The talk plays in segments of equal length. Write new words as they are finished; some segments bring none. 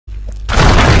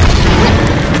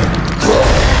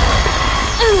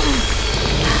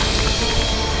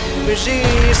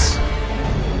RPGs!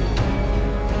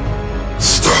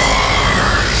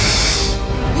 Stars!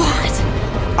 What?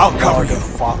 I'll cover you,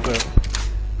 fucker.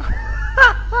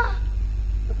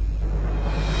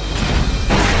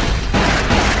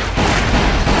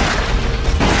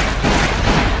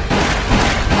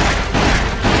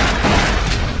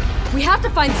 We have to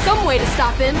find some way to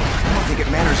stop him. I don't think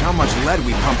it matters how much lead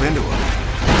we pump into him.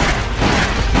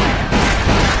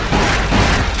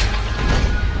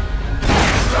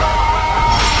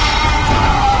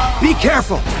 Be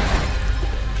careful!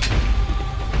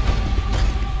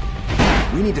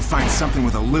 We need to find something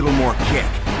with a little more kick.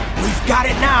 We've got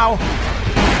it now!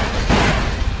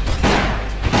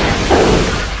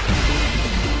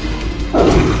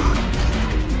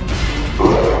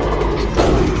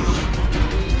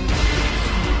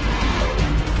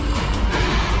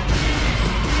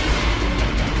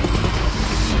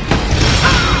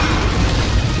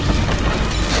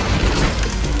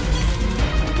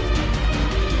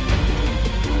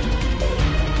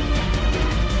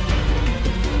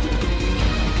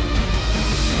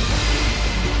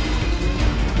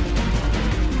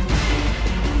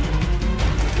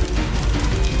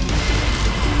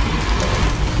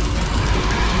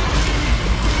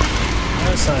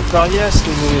 C'est un coriace,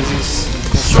 le Némésis.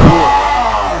 Consulier.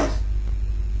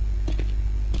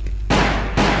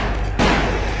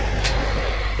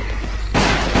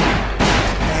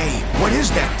 Hey, what is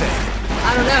that thing?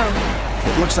 I don't know.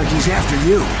 It looks like he's after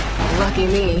you. Lucky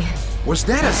me. Was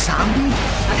that a zombie?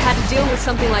 I've had to deal with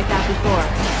something like that before.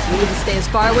 We need to stay as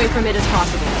far away from it as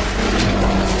possible.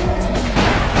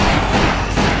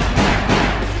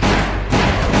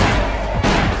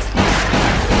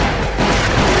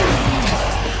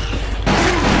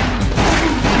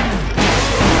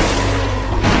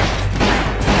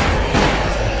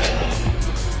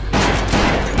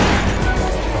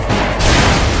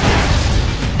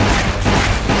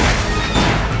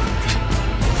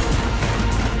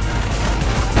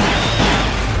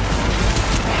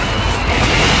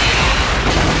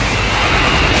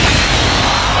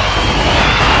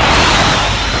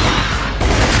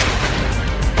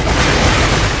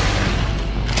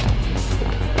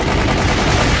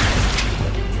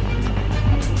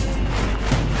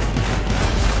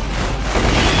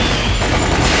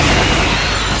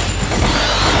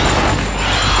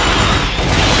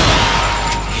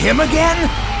 Him again?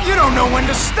 You don't know when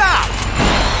to stop!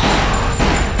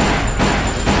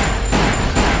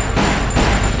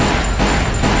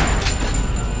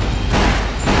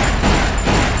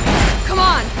 Come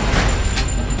on!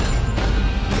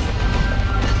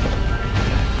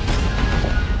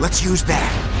 Let's use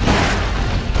that.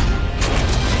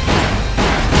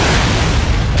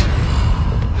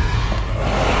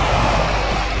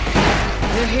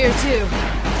 They're here too.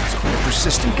 He's quite a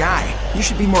persistent guy. You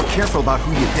should be more careful about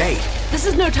who you date. This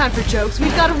is no time for jokes.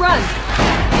 We've got to run.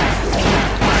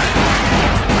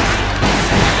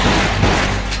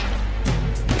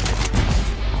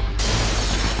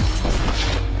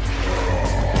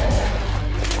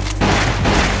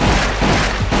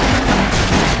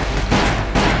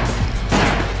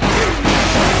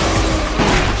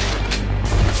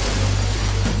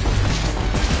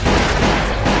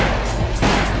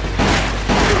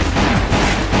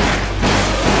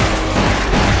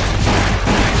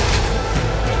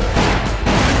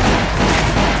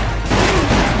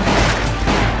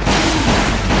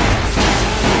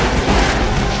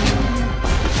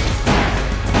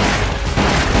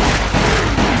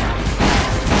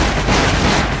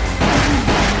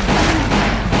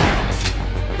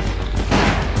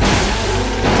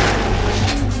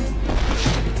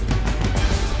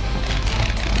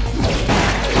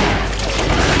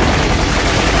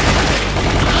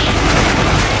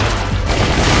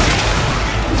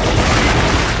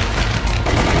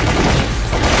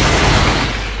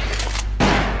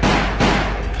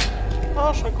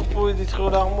 Je crois qu'on pouvait détruire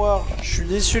l'armoire. Je suis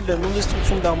déçu de la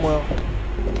non-destruction de l'armoire.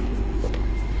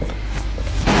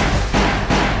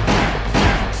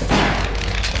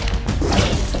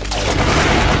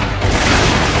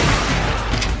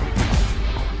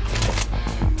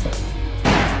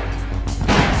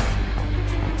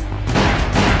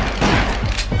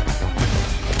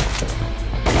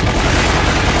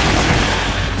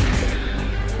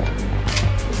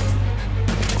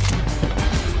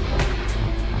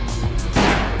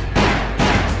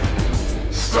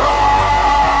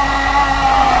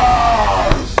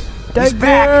 He's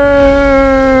back!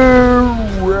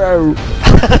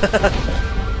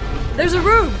 There's a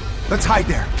room! Let's hide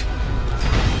there.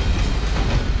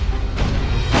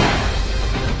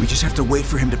 We just have to wait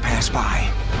for him to pass by.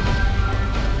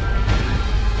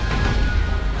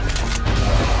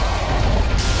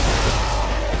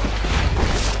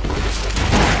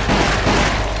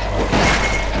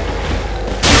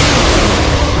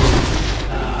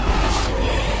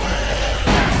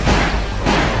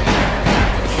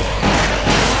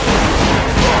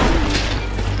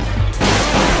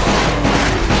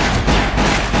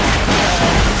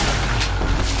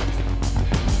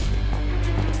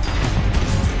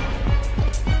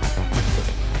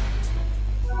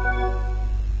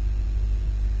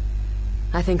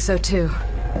 think so too.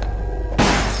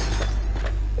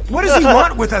 What does he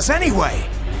want with us anyway?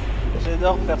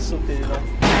 J'adore faire sauter les gens.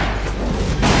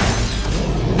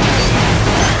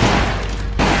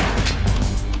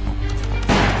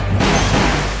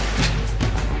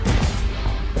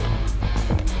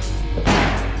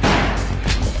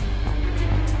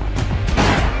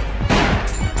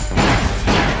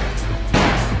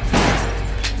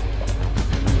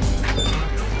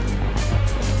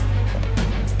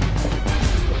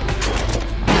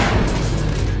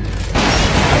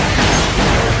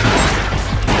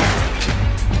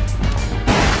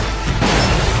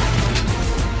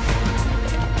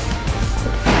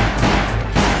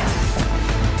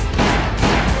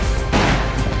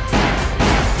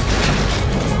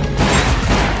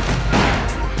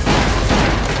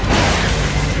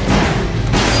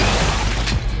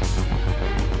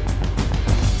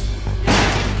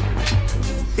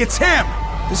 It's him!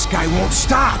 This guy won't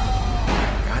stop.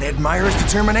 Gotta admire his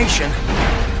determination.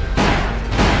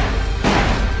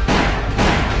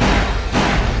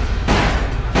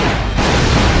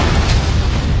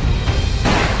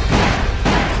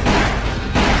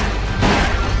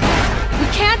 We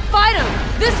can't fight him!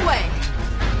 This way!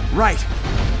 Right.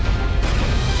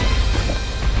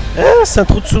 Eh, c'est un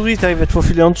trou de souris, t'arrives à te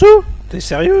faufiler en dessous? T'es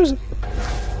sérieuse?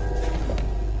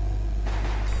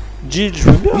 Jill, je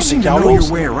veux bien, You seem mais to know Carlos.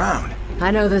 your way around.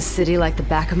 I know this city like the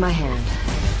back of my hand.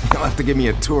 You'll have to give me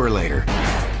a tour later.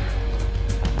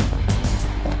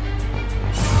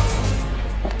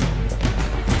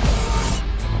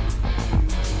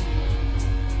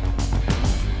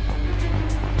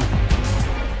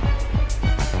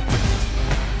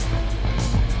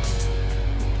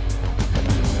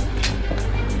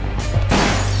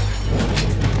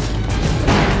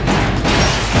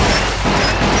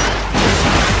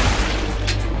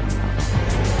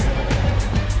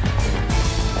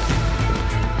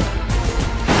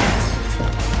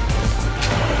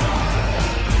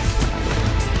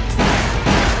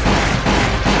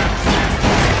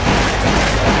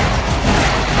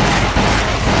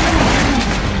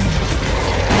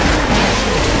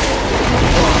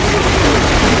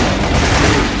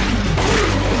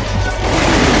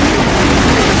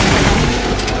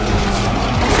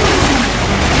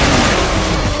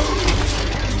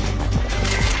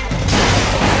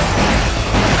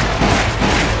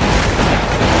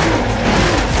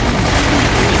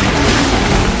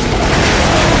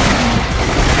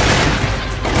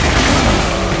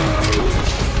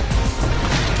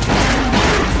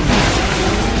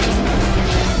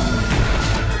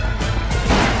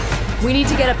 We need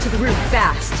to get up to the roof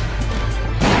fast.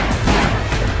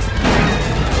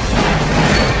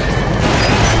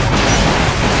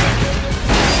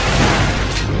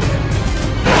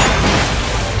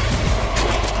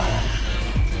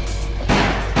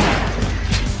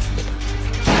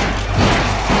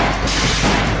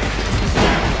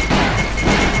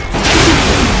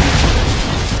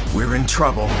 We're in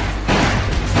trouble.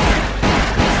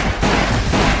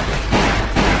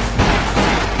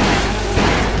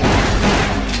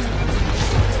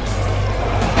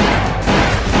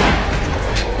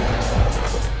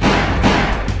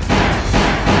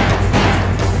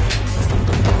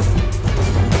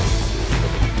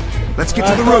 Let's get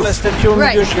to the Attends, roof. la statue au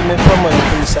Right. milieu, je l'ai même pas moi,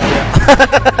 le commissariat.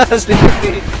 Je l'ai pas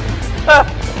pris. Ah.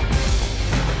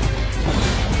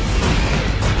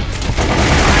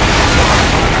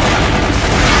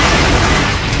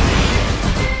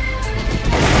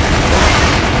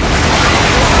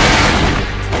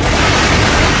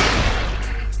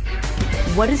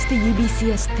 What is the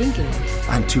UBCS thinking?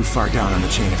 I'm too far down on the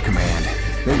chain of command.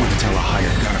 They wouldn't tell a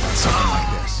hired gun about something like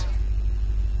this.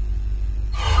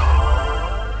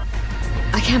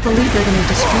 I can't believe they're gonna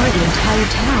destroy the entire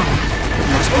town. It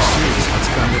must be serious what's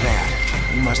come to that.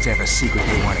 We must have a secret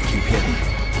they want to keep hidden.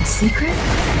 A secret?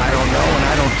 I don't know, and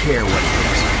I don't care what it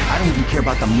is. I don't even care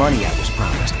about the money I was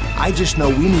promised. I just know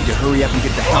we need to hurry up and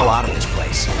get the hell out of this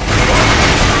place.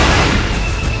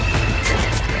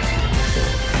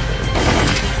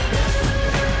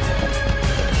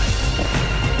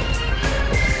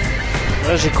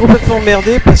 Là, j'ai complètement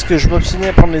merdé parce que je m'obstinais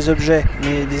à prendre les objets,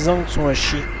 mais les angles sont à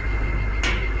chier.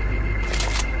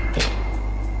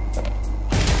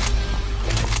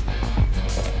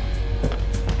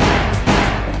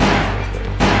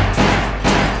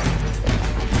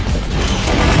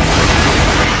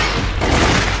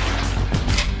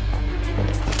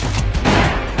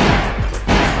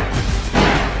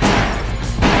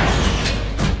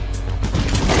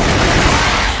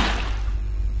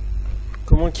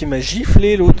 Comment qu'il m'a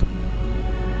giflé l'autre.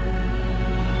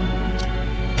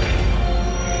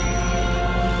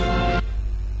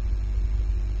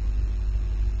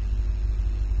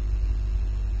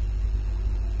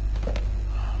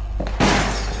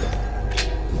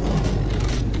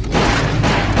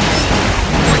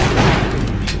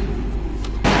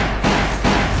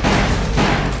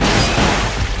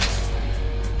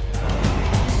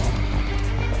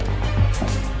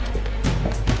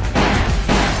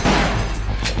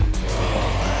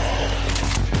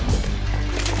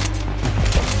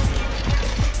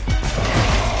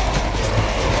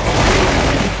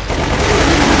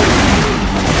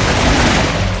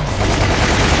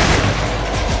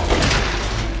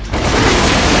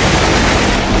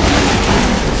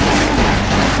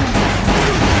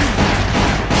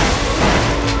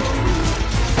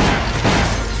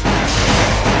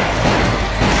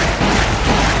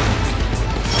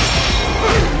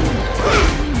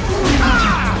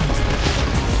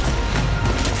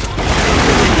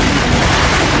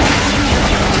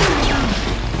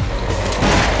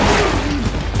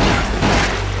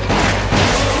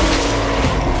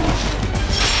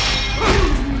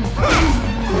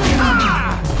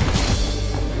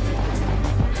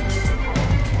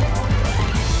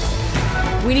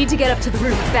 We need to get up to the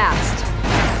roof fast.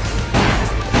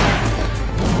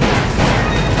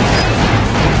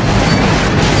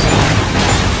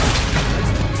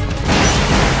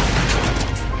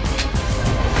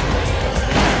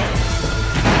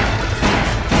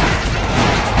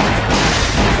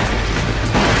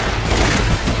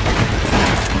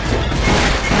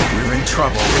 We're in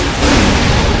trouble.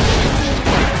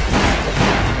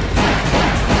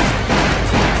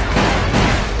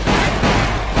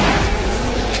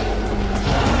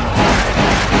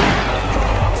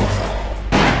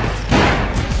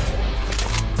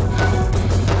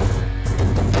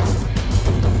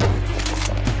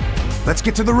 Let's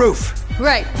get to the roof.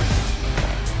 Right.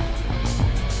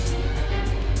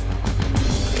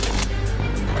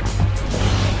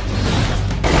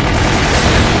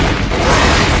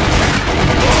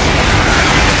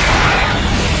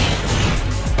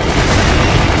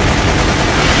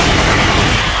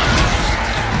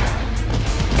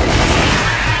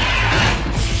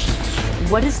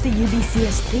 What is the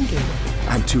UBCS thinking?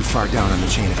 I'm too far down on the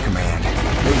chain of command.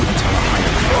 They wouldn't tell a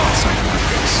higher command something like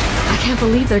this. I can't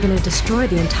believe they're gonna destroy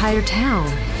the entire town.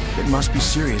 It must be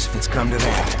serious if it's come to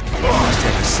that. They must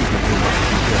have a secret they want to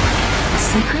be doing. A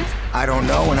secret? I don't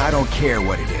know, and I don't care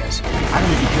what it is. I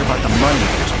don't even care about the money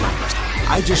I was promised.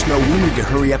 I just know we need to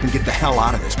hurry up and get the hell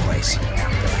out of this place.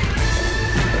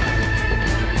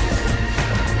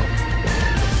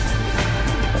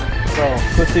 Alors,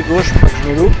 côté gauche, faut que je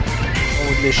me loupe. En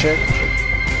haut de l'échelle.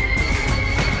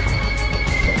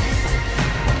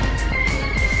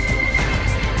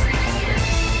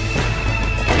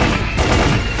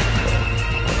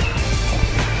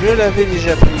 Je l'avais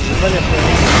déjà pris, j'ai pas les repères.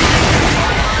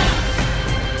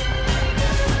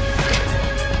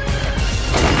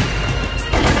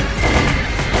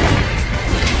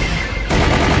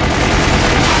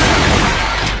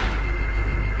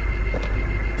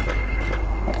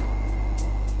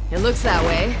 It looks that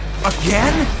way.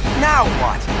 Again? Now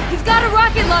what? He's got a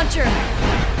rocket launcher!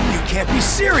 You can't be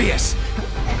serious!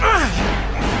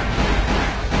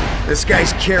 This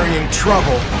guy's carrying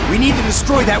trouble. We need to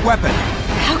destroy that weapon.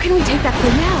 How can we take that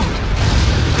thing out?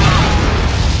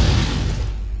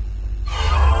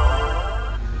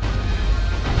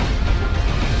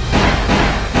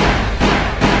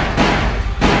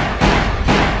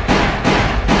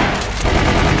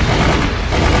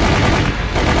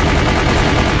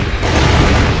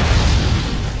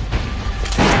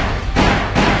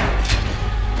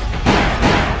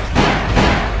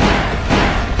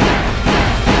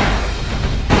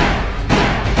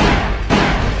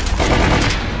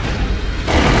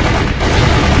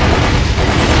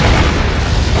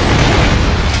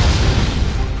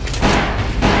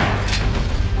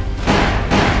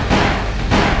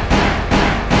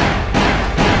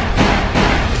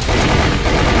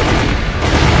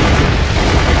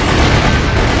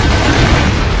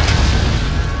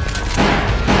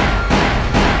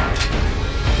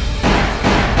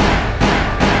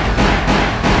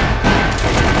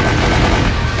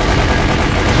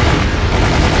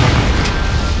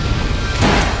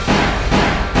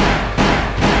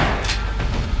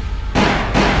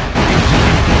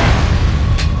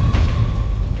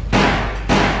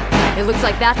 It looks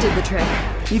like that did the trick.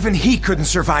 Even he couldn't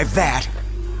survive that.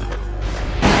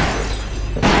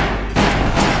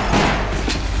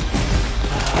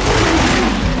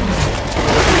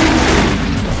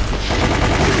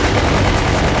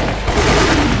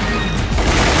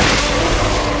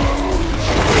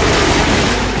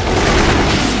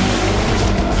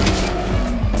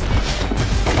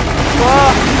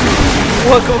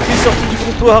 Moi, quand il est sorti du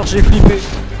comptoir, j'ai flippé.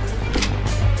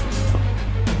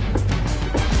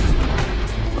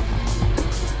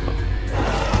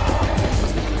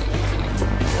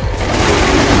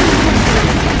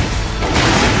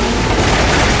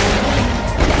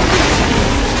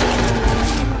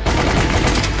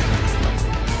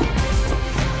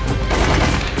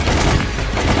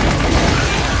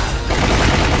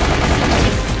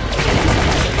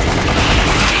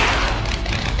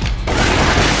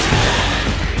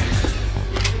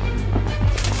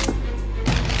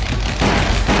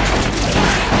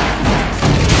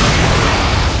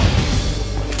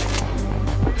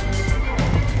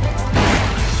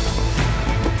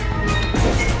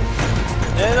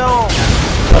 Eh non!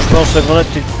 Ah, je pense que la grenade,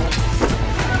 t'es con.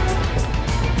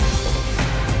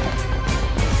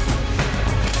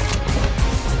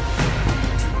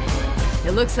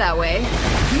 It looks that way.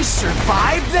 He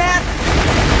survived that?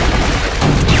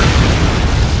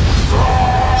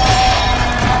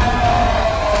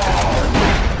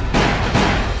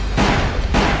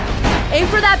 Aim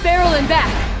for that barrel and back.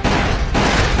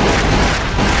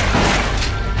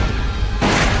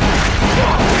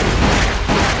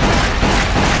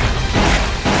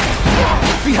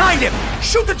 behind him!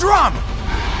 Shoot the drum!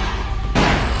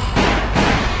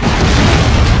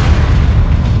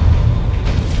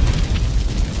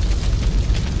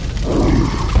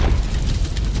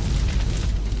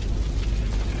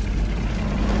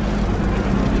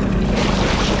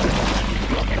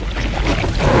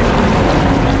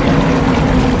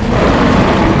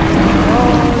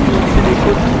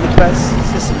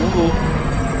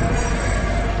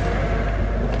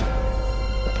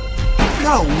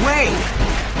 No way!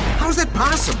 How's that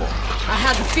possible? I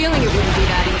had the feeling it wouldn't be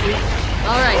that easy.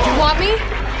 Alright, you want me?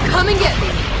 Come and get me.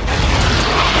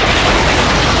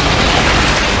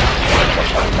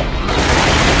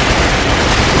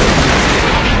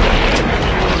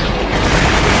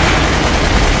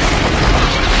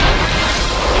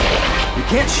 You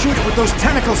can't shoot it with those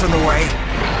tentacles in the way.